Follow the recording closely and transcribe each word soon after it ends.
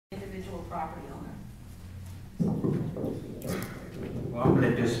property owner. Well, I'm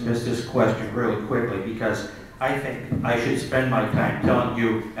going to dismiss this question really quickly because I think I should spend my time telling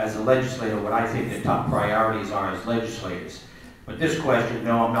you as a legislator what I think the top priorities are as legislators. But this question,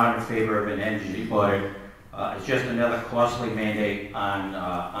 no, I'm not in favor of an energy audit. It's just another costly mandate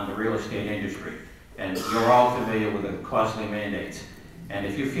on the real estate industry. And you're all familiar with the costly mandates. And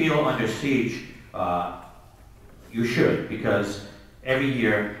if you feel under siege, you should, because every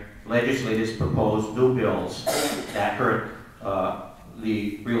year legislators propose new bills that hurt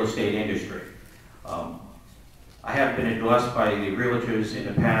the real estate industry. I have been endorsed by the realtors in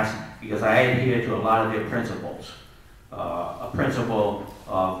the past because I adhere to a lot of their principles. A principle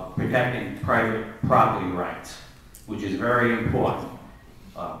of protecting private property rights, which is very important.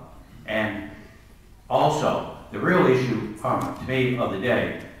 And also, the real issue to me of the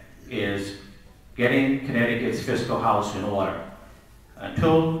day is getting Connecticut's fiscal house in order.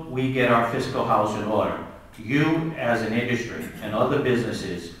 Until we get our fiscal house in order, you as an industry and other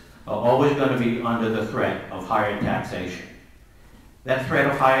businesses are always going to be under the threat of higher taxation. That threat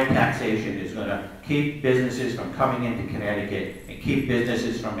of higher taxation is going to keep businesses from coming into Connecticut and keep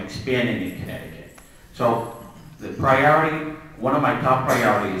businesses from expanding in Connecticut. So the priority, one of my top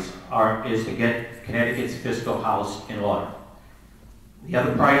priorities is to get Connecticut's fiscal house in order. The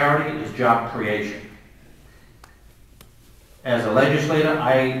other priority is job creation. As a legislator,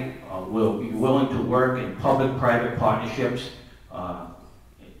 I will be willing to work in public-private partnerships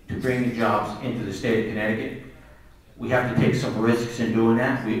to bring jobs into the state of Connecticut. We have to take some risks in doing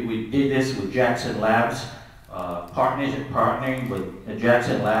that. We did this with Jackson Labs, partnering with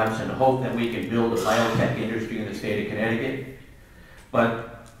Jackson Labs in the hope that we can build a biotech industry in the state of Connecticut.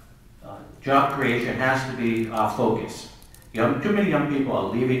 But job creation has to be our focus. Too many young people are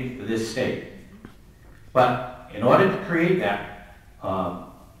leaving this state. But in order to create that,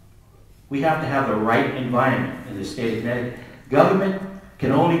 we have to have the right environment in the state of Connecticut. Government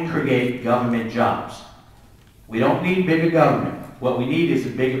can only create government jobs. We don't need bigger government. What we need is a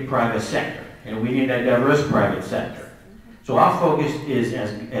bigger private sector, and we need a diverse private sector. So our focus is,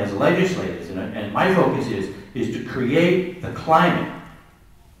 as legislators, and my focus is to create the climate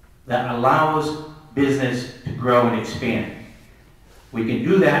that allows business to grow and expand. We can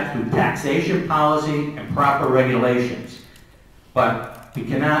do that through taxation policy and proper regulations, but we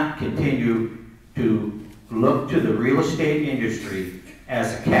cannot continue to look to the real estate industry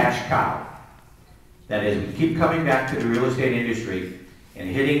as a cash cow. That is, we keep coming back to the real estate industry and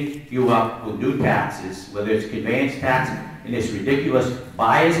hitting you up with new taxes, whether it's conveyance tax and this ridiculous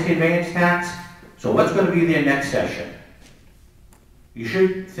buyer's conveyance tax. So what's going to be there next session? You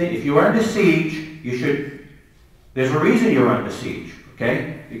should think, if you're under siege, there's a reason you're under siege,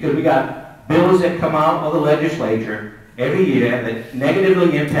 okay? Because we got bills that come out of the legislature every year that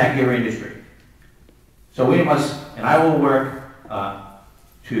negatively impact your industry. So we must, and I will work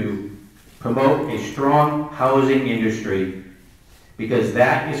to promote a strong housing industry, because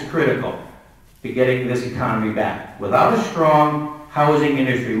that is critical to getting this economy back. Without a strong housing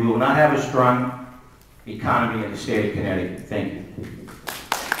industry, we will not have a strong economy in the state of Connecticut. Thank you.